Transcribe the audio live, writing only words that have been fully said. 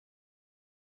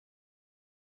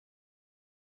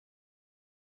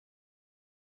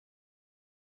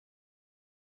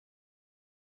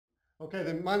Okay,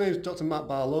 then my name is Dr. Matt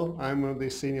Barlow. I'm one of the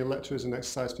senior lecturers in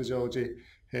exercise physiology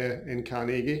here in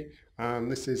Carnegie, and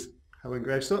this is Helen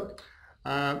Gravestock.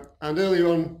 And earlier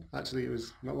on, actually it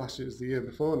was not last year, it was the year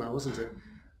before now, wasn't it?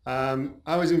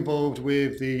 I was involved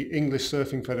with the English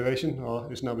Surfing Federation,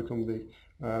 or it's now become the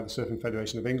Surfing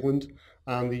Federation of England,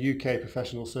 and the UK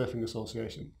Professional Surfing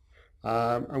Association.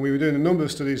 And we were doing a number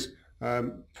of studies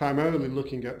primarily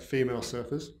looking at female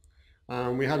surfers.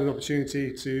 We had an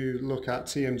opportunity to look at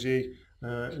TMG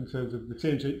in terms of the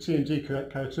TMG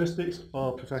characteristics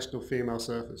of professional female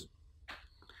surfers.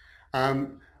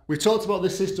 We talked about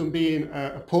this system being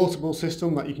a portable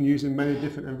system that you can use in many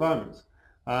different environments.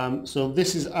 So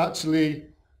this is actually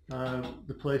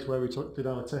the place where we did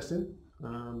our testing,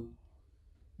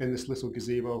 in this little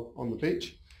gazebo on the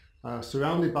beach,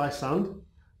 surrounded by sand,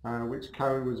 which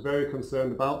Karen was very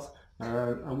concerned about.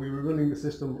 And we were running the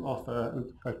system off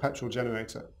a petrol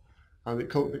generator, and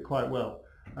it coped it quite well.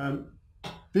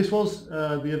 This was,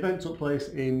 the event took place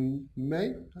in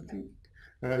May, I think.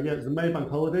 Yeah, it was the May bank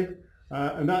holiday.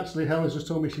 And actually Helen's just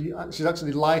told me she's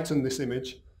actually lightened this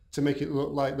image to make it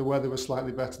look like the weather was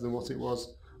slightly better than what it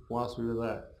was whilst we were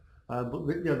there. But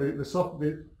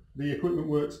the equipment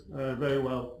worked very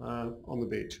well on the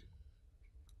beach.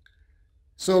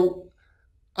 So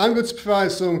I'm going to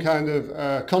provide some kind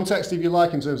of context, if you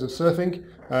like, in terms of surfing,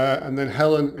 and then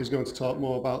Helen is going to talk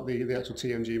more about the actual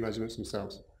TMG measurements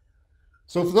themselves.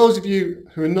 So for those of you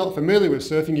who are not familiar with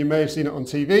surfing, you may have seen it on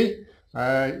TV,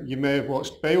 you may have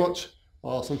watched Baywatch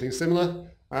or something similar,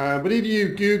 but if you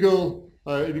Google,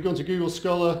 if you go into Google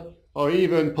Scholar or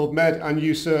even PubMed and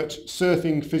you search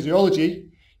surfing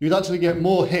physiology, you'd actually get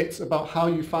more hits about how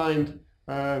you find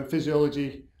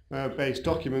physiology based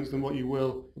documents than what you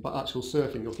will about actual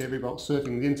surfing. Okay, it'll be about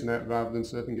surfing the internet rather than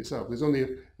surfing itself. There's only a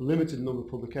limited number of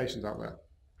publications out there.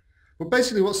 But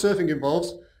basically what surfing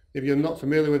involves, if you're not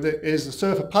familiar with it, is the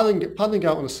surfer paddling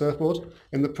out on a surfboard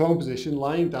in the prone position,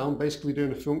 lying down, basically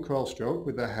doing a front crawl stroke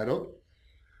with their head up.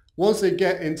 Once they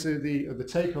get into the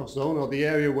takeoff zone, or the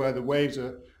area where the waves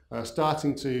are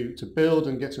starting to build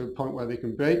and get to a point where they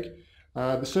can break,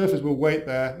 the surfers will wait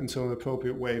there until an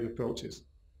appropriate wave approaches.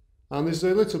 And there's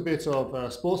a little bit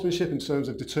of sportsmanship in terms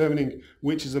of determining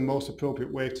which is the most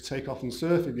appropriate wave to take off and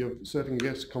surf if you're surfing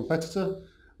against a competitor,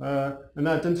 and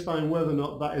identifying whether or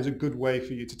not that is a good wave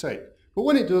for you to take. But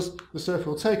when it does, the surfer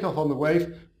will take off on the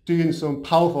wave, doing some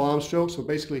powerful arm strokes, so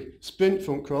basically sprint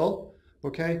front crawl,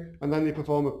 okay, and then they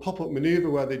perform a pop-up manoeuvre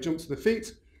where they jump to the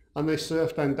feet and they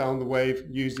surf then down the wave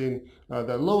using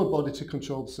their lower body to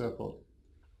control the surfboard.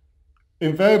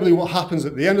 Invariably what happens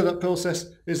at the end of that process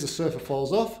is the surfer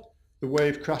falls off, the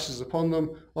wave crashes upon them,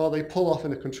 or they pull off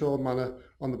in a controlled manner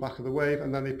on the back of the wave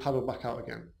and then they paddle back out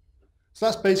again. So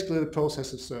that's basically the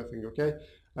process of surfing, okay?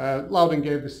 Loudon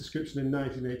gave this description in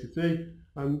 1983,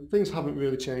 and things haven't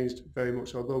really changed very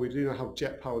much, although we do now have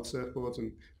jet-powered surfboards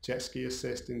and jet ski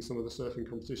assist in some of the surfing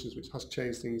competitions, which has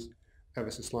changed things ever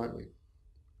so slightly.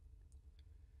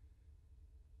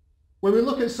 When we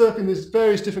look at surfing, there's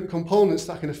various different components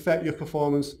that can affect your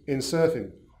performance in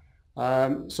surfing.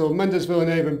 So Mendes,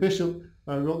 Villeneuve and Bishop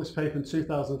wrote this paper in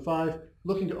 2005,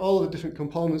 looking at all of the different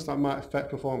components that might affect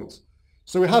performance.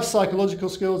 So we have psychological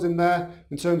skills in there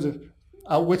in terms of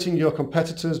outwitting your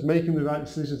competitors, making the right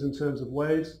decisions in terms of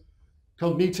waves,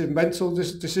 cognitive mental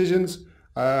decisions,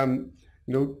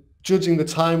 judging the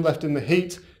time left in the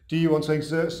heat. Do you want to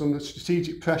exert some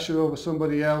strategic pressure over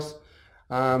somebody else?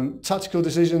 Tactical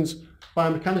decisions,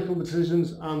 biomechanical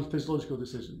decisions and physiological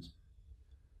decisions.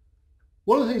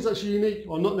 One of the things that's unique,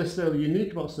 or not necessarily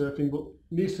unique about surfing, but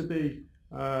needs to be,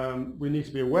 we need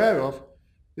to be aware of,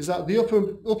 is that the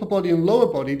upper body and lower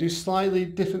body do slightly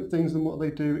different things than what they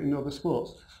do in other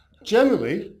sports.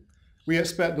 Generally, we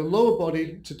expect the lower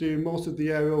body to do most of the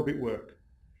aerobic work.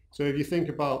 So if you think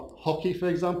about hockey, for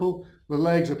example, the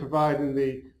legs are providing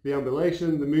the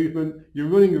ambulation, the movement, you're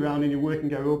running around and you're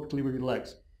working aerobically with your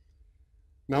legs.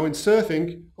 Now in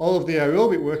surfing, all of the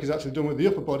aerobic work is actually done with the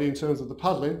upper body in terms of the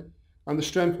paddling, and the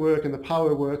strength work and the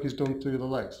power work is done through the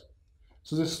legs.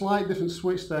 So there's a slight different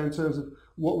switch there in terms of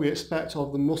what we expect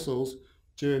of the muscles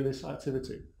during this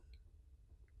activity.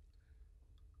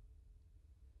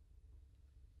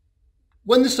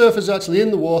 When the surfer's actually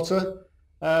in the water,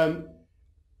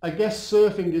 I guess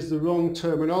surfing is the wrong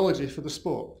terminology for the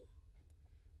sport.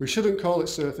 We shouldn't call it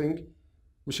surfing,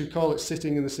 we should call it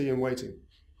sitting in the sea and waiting.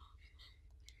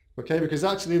 Okay, because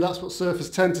actually that's what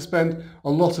surfers tend to spend a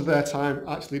lot of their time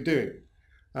actually doing.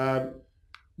 It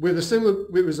was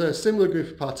a similar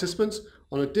group of participants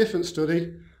on a different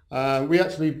study. We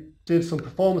actually did some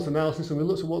performance analysis and we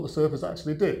looked at what the surfers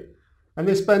actually did. And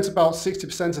they spent about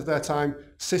 60% of their time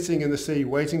sitting in the sea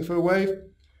waiting for a wave,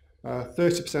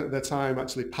 30% of their time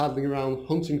actually paddling around,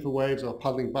 hunting for waves or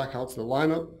paddling back out to the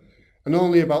lineup, and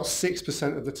only about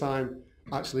 6% of the time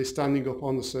actually standing up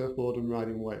on the surfboard and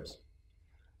riding waves.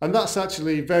 And that's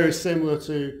actually very similar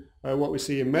to what we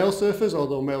see in male surfers,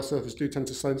 although male surfers do tend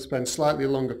to spend slightly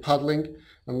longer paddling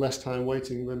and less time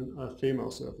waiting than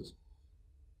female surfers.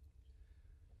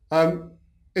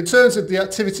 In terms of the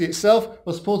activity itself,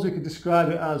 I suppose we could describe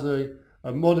it as a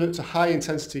moderate to high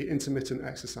intensity intermittent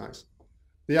exercise.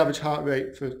 The average heart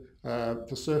rate for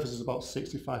surfers is about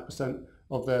 65%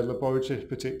 of their laboratory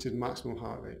predicted maximum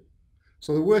heart rate.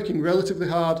 So they're working relatively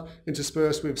hard,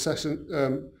 interspersed with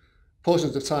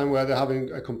portions of time where they're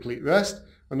having a complete rest,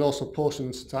 and also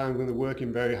portions of time when they're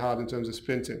working very hard in terms of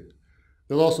sprinting.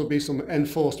 There'll also be some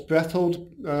enforced breath hold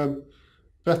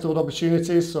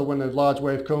opportunities, so when a large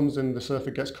wave comes and the surfer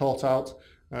gets caught out,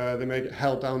 they may get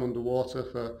held down underwater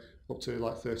for up to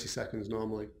like 30 seconds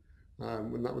normally,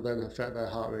 when that would then affect their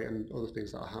heart rate and other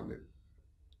things that are happening.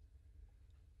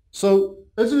 So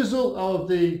as a result of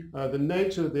the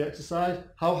nature of the exercise,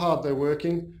 how hard they're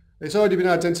working, it's already been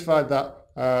identified that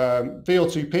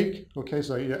VO2 peak, okay,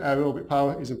 so your aerobic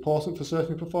power is important for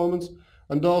surfing performance,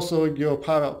 and also your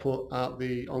power output at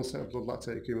the onset of blood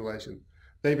lactate accumulation.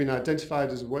 They've been identified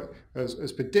as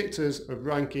predictors of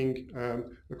ranking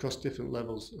across different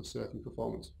levels of surfing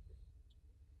performance.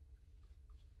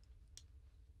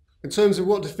 In terms of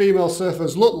what do female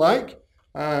surfers look like,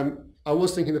 I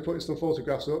was thinking of putting some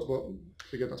photographs up, but I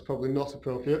figured that's probably not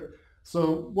appropriate.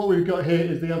 So what we've got here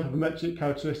is the anthropometric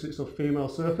characteristics of female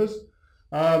surfers.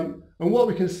 And what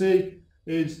we can see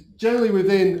is generally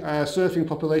within surfing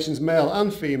populations, male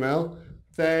and female,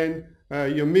 then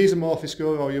your mesomorphic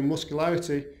score or your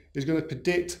muscularity is going to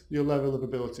predict your level of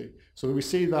ability. So we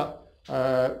see that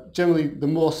generally the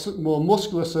more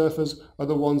muscular surfers are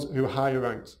the ones who are higher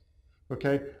ranked.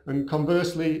 Okay, and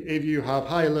conversely, if you have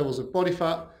higher levels of body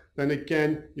fat, then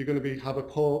again you're going to have a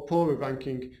poorer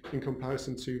ranking in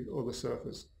comparison to other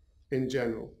surfers in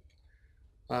general.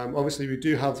 Obviously, we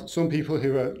do have some people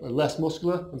who are less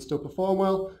muscular and still perform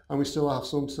well, and we still have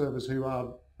some surfers who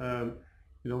are,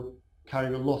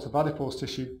 carrying a lot of adipose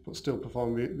tissue but still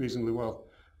perform reasonably well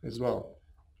as well.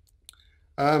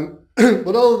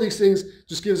 But all of these things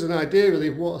just give us an idea really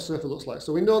of what a surfer looks like.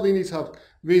 So we know they need to have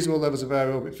reasonable levels of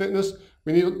aerobic fitness.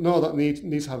 We know that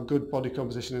needs to have good body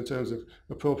composition in terms of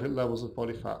appropriate levels of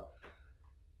body fat.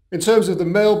 In terms of the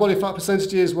male body fat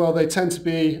percentages, well, they tend to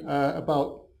be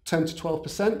about 10 to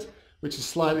 12%, which is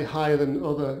slightly higher than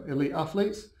other elite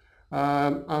athletes.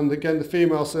 And again, the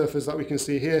female surfers that we can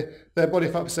see here, their body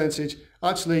fat percentage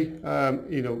actually,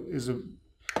 is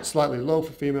slightly low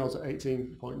for females at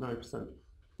 18.9%.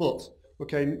 But,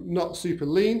 okay, not super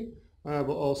lean, but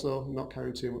also not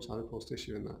carrying too much adipose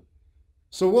tissue in there.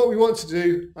 So what we want to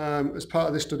do as part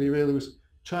of this study really was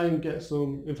try and get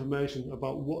some information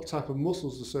about what type of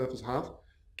muscles the surfers have,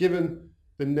 given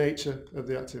the nature of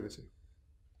the activity.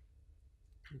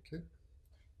 Okay.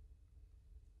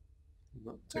 And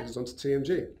that takes us on to TMG.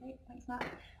 Great, thanks, Matt.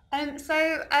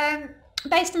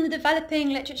 Based on the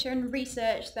developing literature and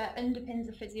research that underpins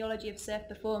the physiology of surf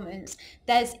performance,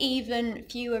 there's even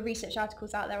fewer research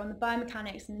articles out there on the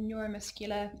biomechanics and the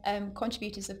neuromuscular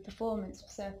contributors of performance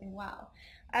for surfing well.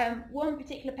 One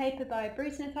particular paper by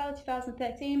Bruce et al.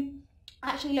 2013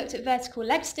 actually looked at vertical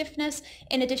leg stiffness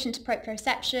in addition to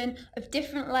proprioception of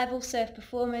different level surf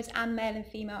performers and male and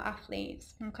female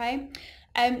athletes. Okay.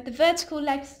 The vertical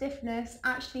leg stiffness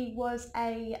actually was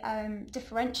a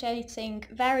differentiating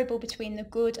variable between the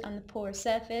good and the poorer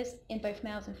surfers in both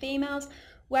males and females,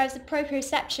 whereas the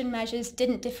proprioception measures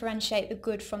didn't differentiate the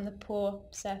good from the poor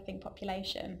surfing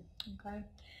population. Okay.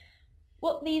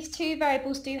 What these two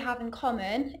variables do have in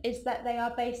common is that they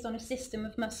are based on a system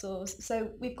of muscles.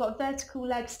 So we've got vertical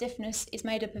leg stiffness is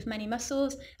made up of many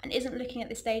muscles and isn't looking at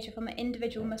this data from an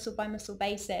individual muscle by muscle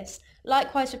basis.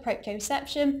 Likewise for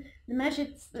proprioception, the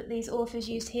measures that these authors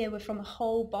used here were from a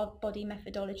whole body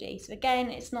methodology. So again,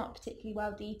 it's not particularly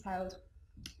well detailed.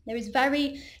 There is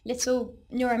very little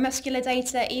neuromuscular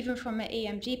data, even from an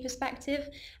EMG perspective,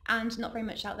 and not very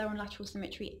much out there on lateral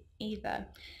symmetry either.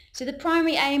 So the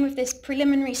primary aim of this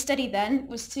preliminary study then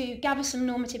was to gather some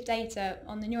normative data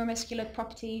on the neuromuscular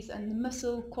properties and the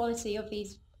muscle quality of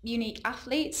these unique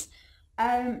athletes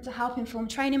to help inform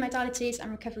training modalities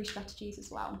and recovery strategies as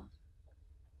well.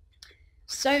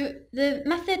 So the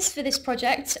methods for this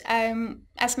project,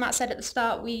 as Matt said at the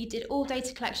start, we did all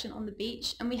data collection on the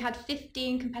beach, and we had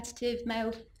 15 competitive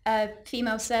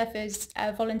female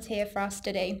surfers volunteer for our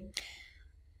study.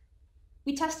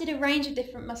 We tested a range of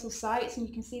different muscle sites, and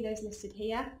you can see those listed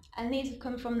here, and these have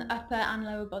come from the upper and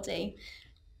lower body.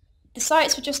 The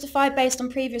sites were justified based on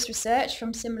previous research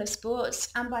from similar sports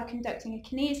and by conducting a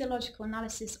kinesiological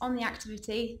analysis on the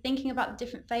activity, thinking about the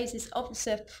different phases of the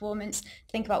surf performance, to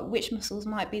think about which muscles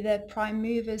might be the prime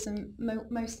movers and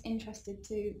most interested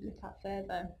to look at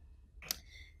further.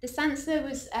 The sensor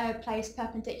was placed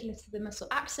perpendicular to the muscle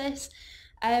axis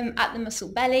at the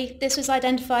muscle belly. This was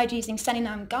identified using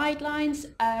Seninam guidelines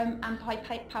and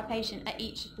palpation at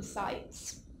each of the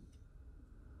sites.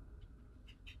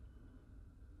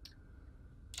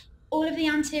 All of the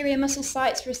anterior muscle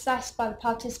sites were assessed by the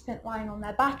participant lying on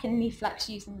their back and knee flex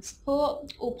using the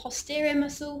support. All posterior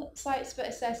muscle sites were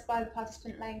assessed by the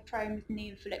participant laying prone with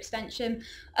knee and full extension.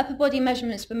 Upper body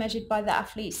measurements were measured by the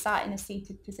athlete sat in a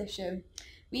seated position.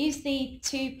 We used the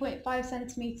 2.5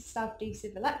 centimetre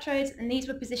self-adhesive electrodes, and these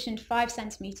were positioned 5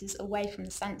 centimetres away from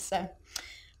the sensor.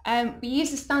 We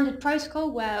used a standard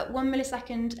protocol where 1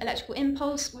 millisecond electrical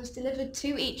impulse was delivered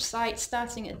to each site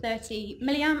starting at 30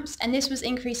 milliamps, and this was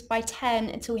increased by 10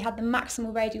 until we had the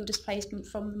maximal radial displacement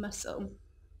from the muscle.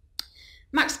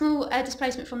 Maximal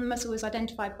displacement from the muscle was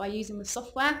identified by using the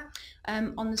software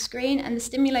on the screen, and the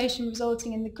stimulation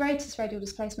resulting in the greatest radial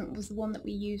displacement was the one that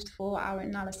we used for our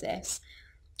analysis.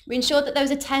 We ensured that there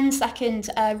was a 10-second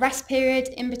rest period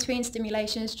in between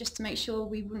stimulations just to make sure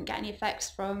we wouldn't get any effects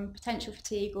from potential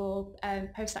fatigue or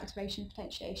post-activation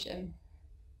potentiation.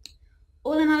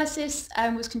 All analysis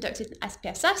was conducted in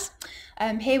SPSS.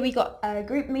 Here we got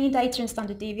group mean data and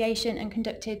standard deviation and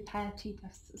conducted pair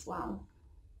t-tests as well.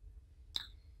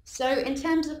 So in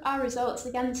terms of our results,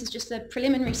 again, this is just a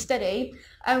preliminary study.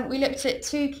 We looked at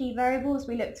 2 key variables.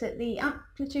 We looked at the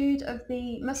amplitude of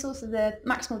the muscles, so the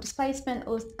maximal displacement,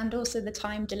 and also the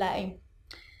time delay.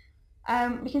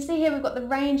 We can see here we've got the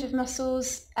range of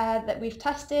muscles that we've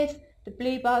tested. The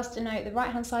blue bars denote the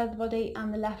right-hand side of the body,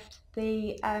 and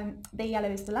the yellow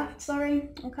is the left, sorry.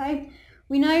 Okay.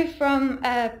 We know from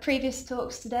previous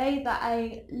talks today that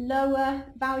a lower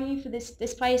value for this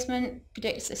displacement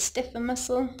predicts a stiffer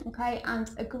muscle, okay,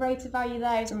 and a greater value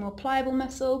there is a more pliable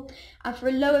muscle, and for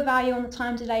a lower value on the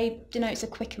time delay denotes a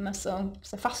quicker muscle,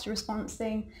 so faster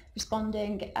responding,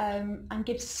 and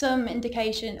gives some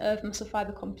indication of muscle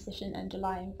fibre composition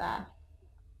underlying there.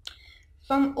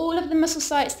 From all of the muscle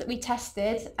sites that we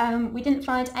tested, we didn't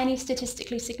find any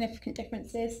statistically significant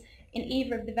differences in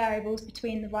either of the variables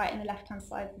between the right and the left-hand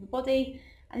side of the body,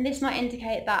 and this might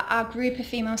indicate that our group of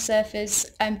female surfers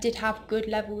did have good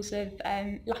levels of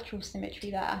lateral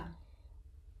symmetry there.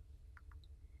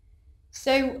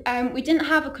 So we didn't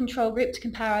have a control group to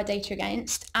compare our data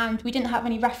against, and we didn't have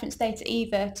any reference data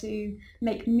either to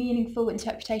make meaningful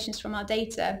interpretations from our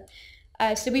data.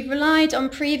 So we've relied on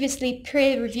previously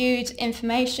peer-reviewed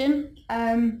information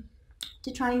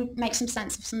to try and make some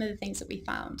sense of some of the things that we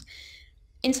found.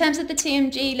 In terms of the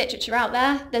TMG literature out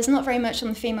there, there's not very much on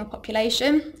the female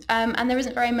population, and there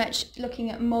isn't very much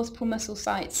looking at multiple muscle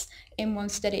sites in one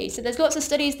study. So there's lots of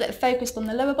studies that are focused on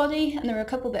the lower body, and there are a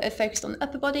couple that are focused on the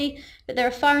upper body, but there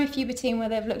are far and few between where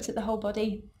they've looked at the whole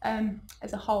body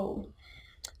as a whole.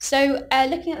 So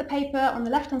looking at the paper on the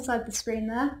left-hand side of the screen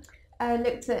there,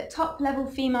 looked at top-level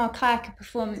female kayaker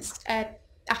performance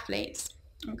athletes.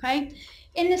 Okay.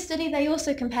 In this study, they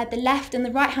also compared the left and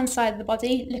the right-hand side of the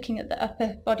body, looking at the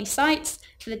upper body sites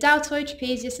for the deltoid,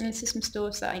 trapezius, and latissimus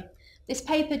dorsi. This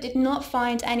paper did not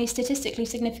find any statistically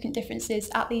significant differences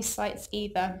at these sites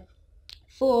either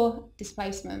for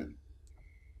displacement.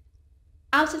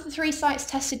 Out of the 3 sites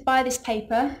tested by this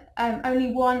paper,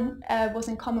 only one was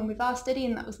in common with our study,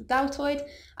 and that was the deltoid.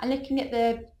 And looking at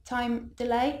the time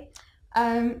delay,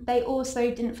 they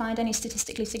also didn't find any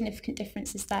statistically significant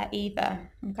differences there either.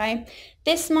 Okay,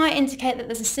 this might indicate that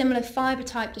there's a similar fibre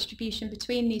type distribution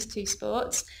between these 2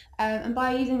 sports, and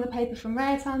by using the paper from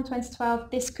Rayatown 2012,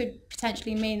 this could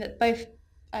potentially mean that both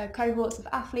cohorts of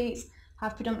athletes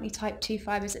have predominantly type 2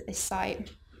 fibres at this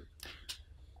site.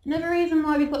 Another reason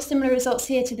why we've got similar results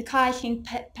here to the kayaking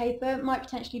paper might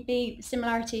potentially be the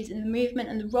similarities in the movement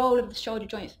and the role of the shoulder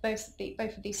joint for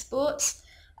both of these sports.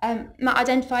 Matt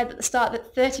identified at the start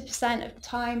that 30% of the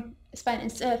time spent in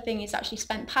surfing is actually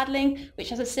spent paddling, which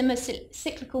has a similar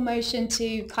cyclical motion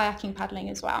to kayaking paddling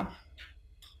as well.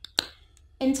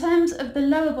 In terms of the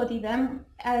lower body then,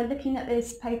 looking at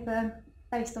this paper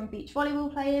based on beach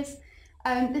volleyball players,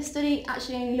 this study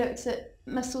actually only looked at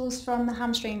muscles from the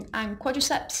hamstring and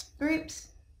quadriceps groups.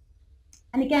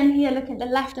 And again here, looking at the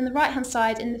left and the right hand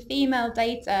side, in the female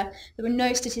data, there were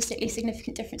no statistically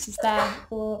significant differences there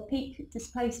for peak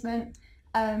displacement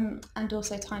and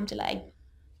also time delay.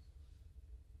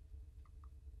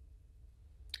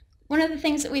 One of the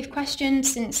things that we've questioned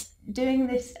since doing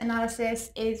this analysis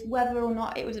is whether or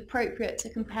not it was appropriate to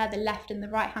compare the left and the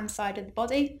right hand side of the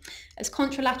body, as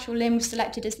contralateral limb was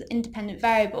selected as the independent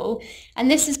variable, and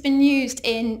this has been used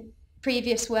in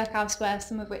previous work elsewhere,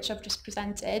 some of which I've just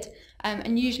presented,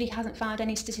 and usually hasn't found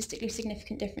any statistically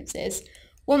significant differences.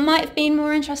 What might have been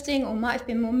more interesting or might have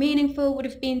been more meaningful would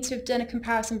have been to have done a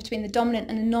comparison between the dominant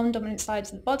and the non-dominant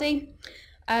sides of the body.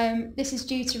 This is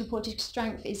due to reported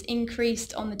strength is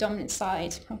increased on the dominant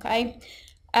side. Okay.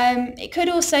 It could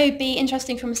also be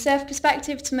interesting from a surf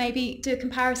perspective to maybe do a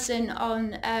comparison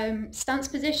on stance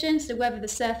position, so whether the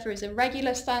surfer is a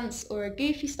regular stance or a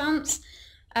goofy stance,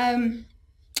 and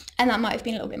that might have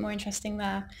been a little bit more interesting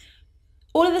there.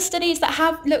 All of the studies that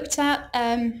have looked at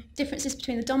differences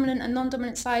between the dominant and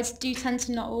non-dominant sides do tend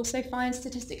to not also find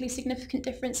statistically significant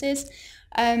differences,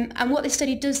 and what this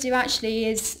study does do actually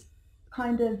is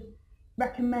kind of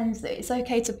recommends that it's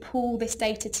okay to pull this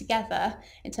data together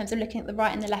in terms of looking at the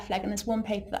right and the left leg, and there's one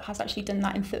paper that has actually done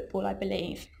that in football, I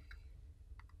believe.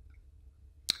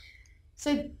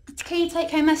 So the key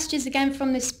take-home messages again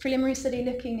from this preliminary study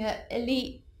looking at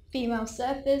elite female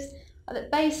surfers are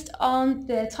that based on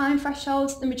the time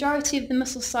thresholds, the majority of the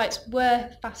muscle sites were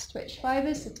fast twitch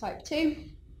fibres, so type 2.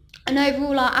 And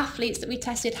overall, our athletes that we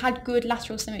tested had good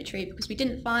lateral symmetry because we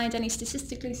didn't find any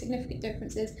statistically significant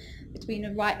differences between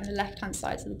the right and the left-hand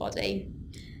sides of the body.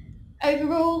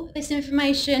 Overall, this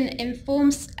information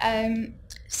informs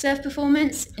surf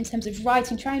performance in terms of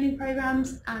writing training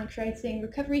programs and creating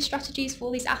recovery strategies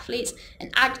for these athletes,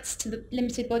 and adds to the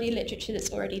limited body literature that's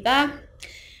already there.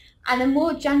 And a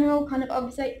more general kind of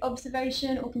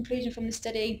observation or conclusion from the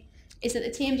study is that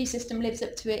the TMG system lives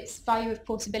up to its value of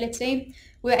portability.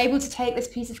 We're able to take this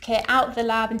piece of kit out of the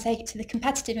lab and take it to the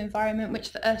competitive environment, which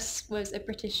for us was a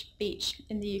British beach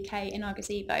in the UK in our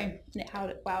gazebo, and it held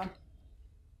up well.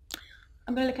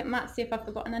 I'm going to look at Matt to see if I've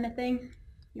forgotten anything.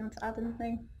 You want to add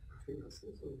anything? I think that's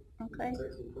it. Okay.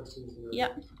 Take some questions. Yeah.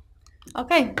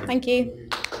 Okay, thank you.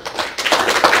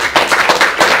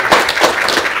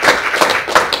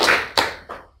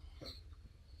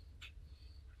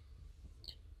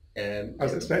 I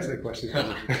was expecting a question.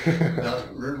 No,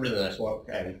 really nice work.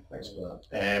 Thanks for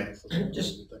that.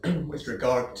 Just with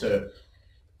regard to the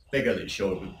figure that you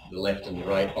showed with the left and the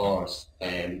right bars,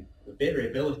 the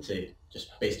variability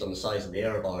just based on the size of the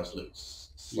error bars looks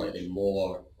slightly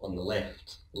more on the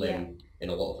left limb in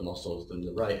a lot of the muscles than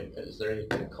the right. Is there any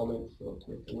kind of comment you want to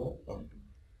make on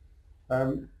that?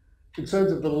 In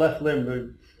terms of the left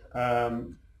limb,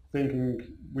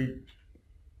 thinking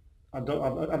I've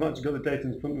actually got the data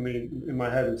in front of me in my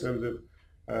head in terms of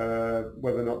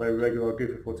whether or not they're regular or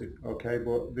goofy footed. Okay,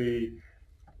 but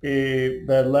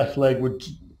their left leg would,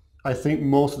 I think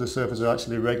most of the surfers are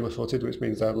actually regular footed, which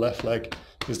means their left leg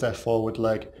is their forward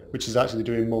leg, which is actually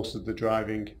doing most of the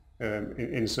driving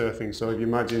in surfing. So if you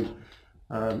imagine,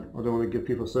 I don't want to give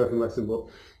people a surfing lesson, but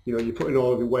you know, you're putting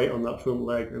all of your weight on that front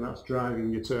leg and that's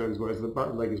driving your turns, whereas the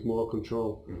back leg is more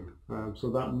control. So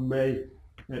that may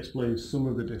explain some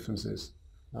of the differences.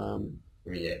 Yeah,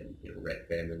 you know, rec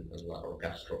bend and lateral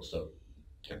gastroc, so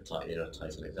kind of tighten it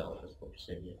out. That's what you're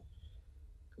saying. Yeah.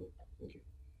 Cool. Thank you.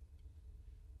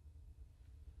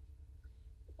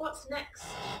 What's next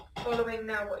following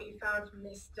now what you found from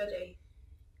this study?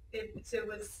 Is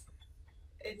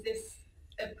this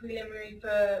a preliminary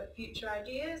for future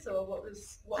ideas, or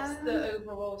what's the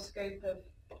overall scope of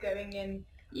going in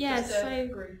the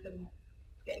surf group and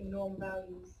getting norm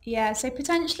values? Yeah, so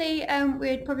potentially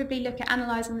we'd probably look at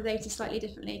analysing the data slightly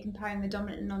differently, comparing the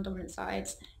dominant and non-dominant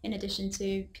sides, in addition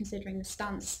to considering the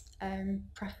stance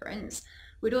preference.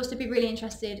 We'd also be really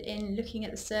interested in looking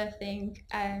at the surfing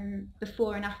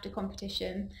before and after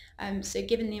competition. So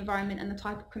given the environment and the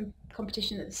type of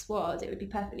competition that this was, it would be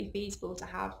perfectly feasible to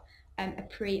have a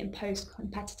pre and post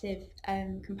competitive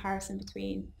comparison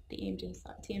between the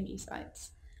TMG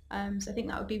sites. So I think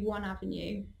that would be one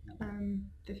avenue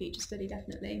for future study,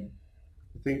 definitely.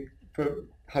 I think, for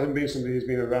having been somebody who's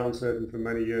been around surfing for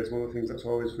many years, one of the things that's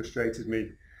always frustrated me,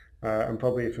 and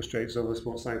probably frustrates other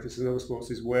sports scientists and other sports,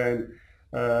 is when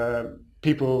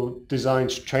people design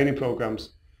training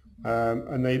programs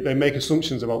and they make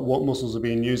assumptions about what muscles are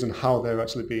being used and how they're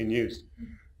actually being used.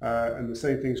 And the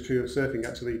same thing's true of surfing.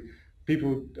 Actually,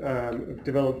 people have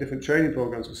developed different training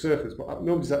programs for surfers, but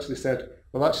nobody's actually said,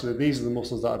 well, actually, these are the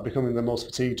muscles that are becoming the most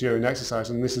fatigued during exercise,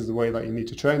 and this is the way that you need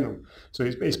to train them. So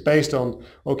it's based on,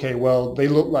 okay, well, they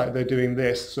look like they're doing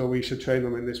this, so we should train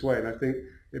them in this way. And I think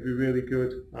it'd be really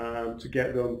good to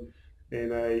get them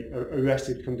in a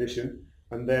rested condition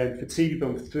and then fatigue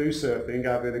them through surfing,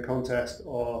 either in a contest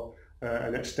or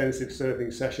an extensive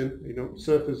surfing session. You know,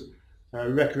 surfers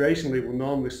recreationally will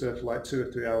normally surf for like 2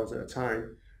 or 3 hours at a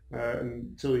time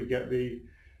until you get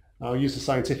I'll use the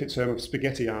scientific term of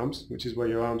spaghetti arms, which is where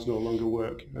your arms no longer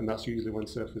work, and that's usually when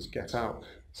surfers get out.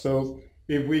 So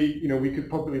if we could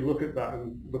probably look at that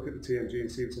and look at the TMG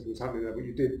and see if something's happening there, but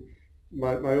you did.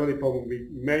 My only problem we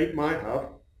might have,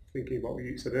 thinking about what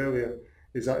you said earlier,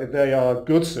 is that if they are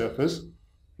good surfers,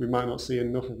 we might not see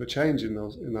enough of a change in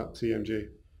that TMG.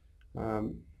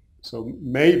 So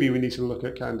maybe we need to look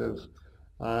at kind of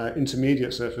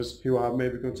intermediate surfers who are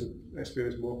maybe going to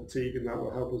experience more fatigue, and that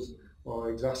will help us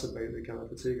or exacerbate the kind of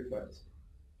fatigue effects.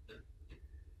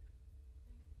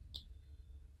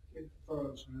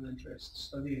 For us, I'm really interested in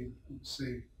studying,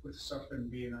 obviously, with surfing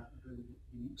being a really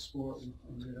unique sport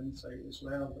and your insight as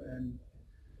well.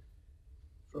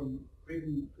 From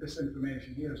reading this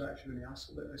information here, I was actually going to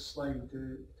ask about this slide,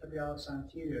 the tibialis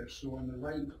anterior. So on the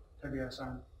right tibialis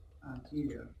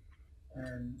anterior,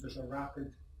 there's a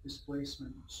rapid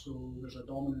displacement, so there's a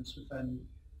dominance within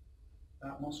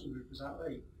that muscle group. Is that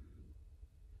right?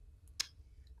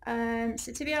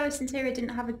 So tibialis anterior didn't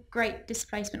have a great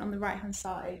displacement on the right hand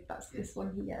side, that's this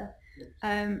one here,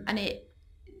 and it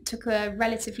took a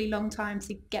relatively long time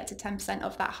to get to 10%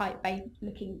 of that height by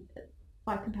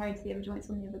comparing to the other joints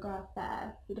on the other graph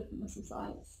there, the different muscle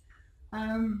sites.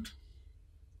 I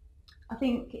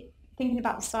think thinking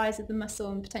about the size of the muscle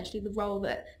and potentially the role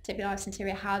that tibialis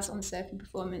anterior has on surfing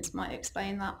performance might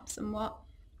explain that somewhat.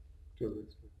 No,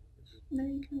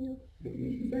 you can.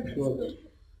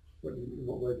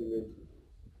 What way do you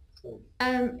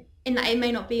mean? In that it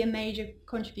may not be a major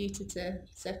contributor to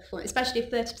surf performance, especially if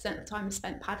 30% of the time is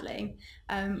spent paddling,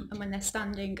 and when they're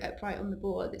standing upright on the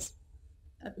board, there's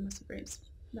other muscle groups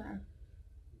there.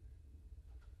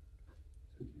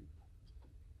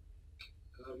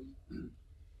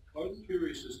 I'm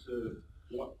curious as to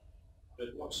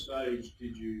at what stage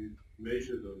did you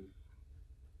measure them,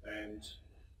 and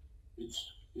it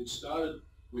started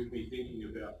with me thinking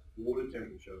about water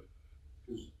temperature,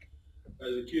 because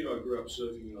as a kid I grew up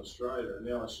surfing in Australia, and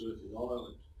now I surf in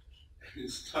Ireland.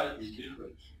 It's totally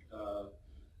different.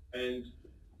 And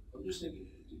I'm just thinking,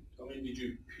 I mean, did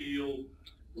you peel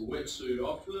the wetsuit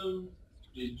off them?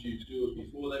 Did you do it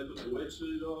before they put the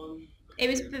wetsuit on? It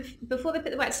was before they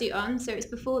put the wetsuit on, so it's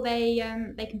before they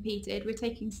competed. We're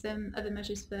taking some other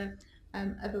measures for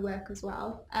other work as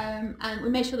well, and we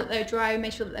made sure that they were dry, we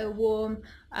made sure that they were warm,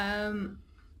 and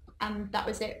that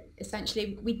was it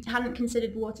essentially. We hadn't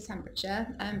considered water temperature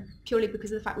purely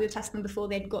because of the fact we were testing them before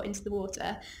they'd got into the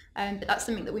water, but that's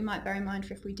something that we might bear in mind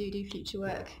for if we do future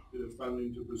work. A bit of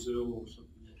funding to Brazil or something.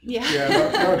 Yeah,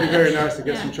 that would be very nice to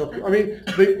get some chocolate. I mean,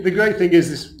 the great thing is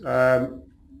this.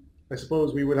 I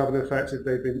suppose we would have an effect if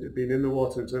they'd been in the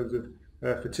water in terms of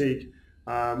fatigue.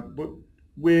 But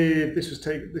we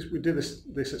did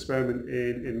this experiment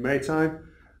in May time,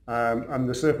 and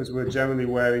the surfers were generally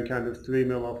wearing kind of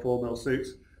 3mm or 4mm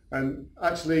suits. And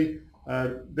actually,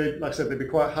 like I said, they'd be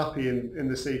quite happy in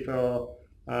the sea for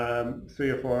 3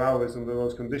 or 4 hours under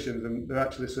those conditions, and they're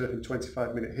actually surfing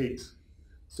 25-minute heats.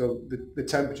 So the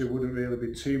temperature wouldn't really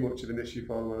be too much of an issue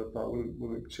for them, I thought,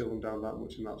 wouldn't chill them down that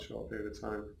much in that short period of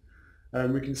time.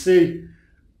 We can see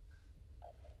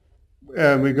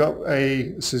we got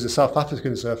this is a South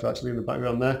African surfer actually in the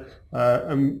background there,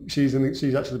 and she's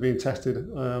actually being tested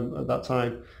at that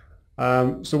time.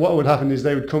 So what would happen is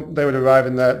they would arrive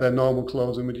in their normal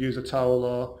clothes and would use a towel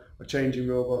or a changing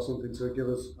robe or something to give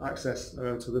us access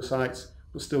to the sites,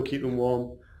 but still keep them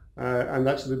warm. And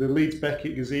actually the Leeds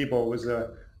Beckett gazebo was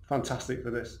fantastic for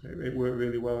this. It worked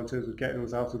really well in terms of getting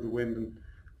us out of the wind and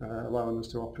allowing us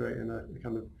to operate in a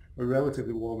kind of a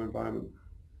relatively warm environment.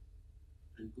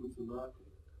 And good for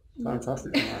marketing.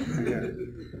 Fantastic for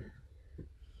marketing,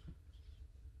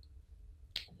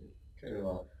 yeah. Okay,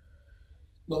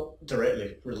 not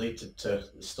directly related to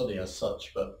the study as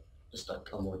such, but just a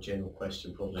more general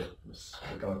question probably with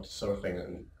regard to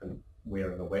surfing and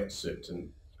wearing a wetsuit,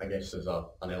 and I guess there's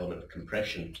an element of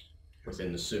compression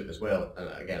within the suit as well. And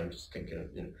again, I'm just thinking of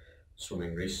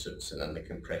swimming race suits and then the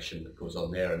compression that goes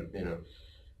on there, and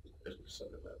that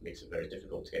makes it very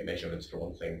difficult to get measurements for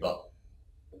one thing. But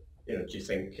do you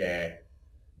think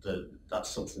that's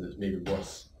something that's maybe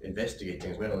worth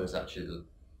investigating as well? Is actually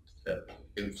the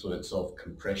influence of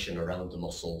compression around the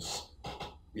muscles?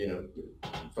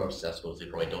 First, I suppose they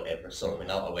probably don't ever surf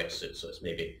without a wetsuit, so it's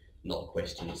maybe not a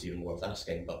question that's even worth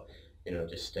asking. But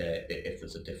just if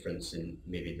there's a difference in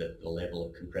maybe the level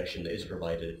of compression that is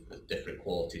provided with different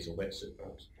qualities of wetsuit,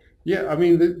 perhaps. Yeah, I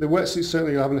mean the wetsuits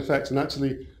certainly have an effect, and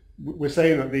actually we're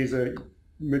saying that these are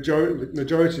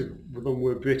majority of them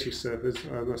were British surfers.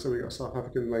 So we got a South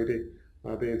African lady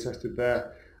being tested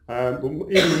there. But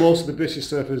even most of the British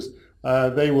surfers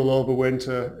they will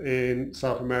overwinter in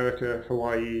South America,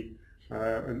 Hawaii,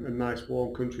 and nice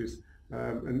warm countries,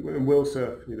 and will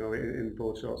surf, you know, in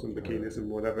board shorts and bikinis and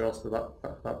whatever else for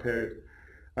that period.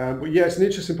 But yeah, it's an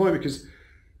interesting point because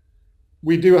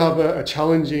we do have a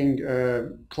challenging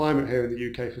climate here in the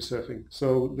UK for surfing.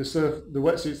 So the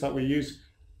wetsuits that we use,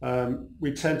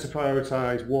 we tend to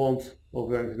prioritise warmth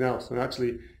over anything else, and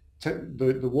actually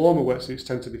the warmer wetsuits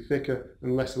tend to be thicker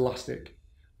and less elastic.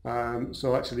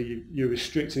 So actually you're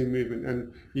restricting movement,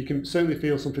 and you can certainly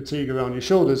feel some fatigue around your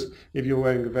shoulders if you're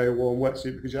wearing a very warm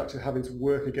wetsuit, because you're actually having to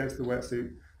work against the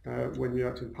wetsuit when you're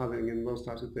actually paddling and those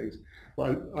types of things.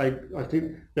 But I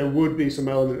think there would be some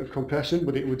element of compression,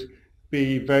 but it would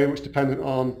be very much dependent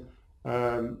on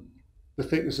the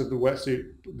thickness of the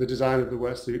wetsuit, the design of the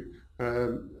wetsuit,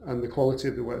 and the quality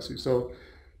of the wetsuit. So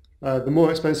the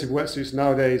more expensive wetsuits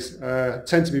nowadays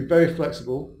tend to be very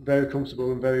flexible, very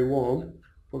comfortable and very warm,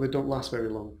 but they don't last very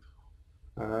long.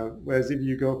 Whereas if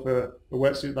you go for a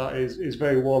wetsuit that is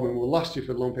very warm and will last you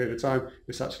for a long period of time,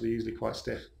 it's actually usually quite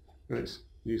stiff, and it's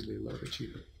usually a little bit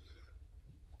cheaper.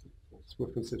 It's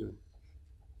worth considering.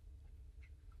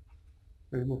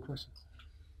 Any more questions?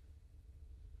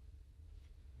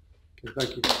 Okay,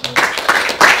 thank you.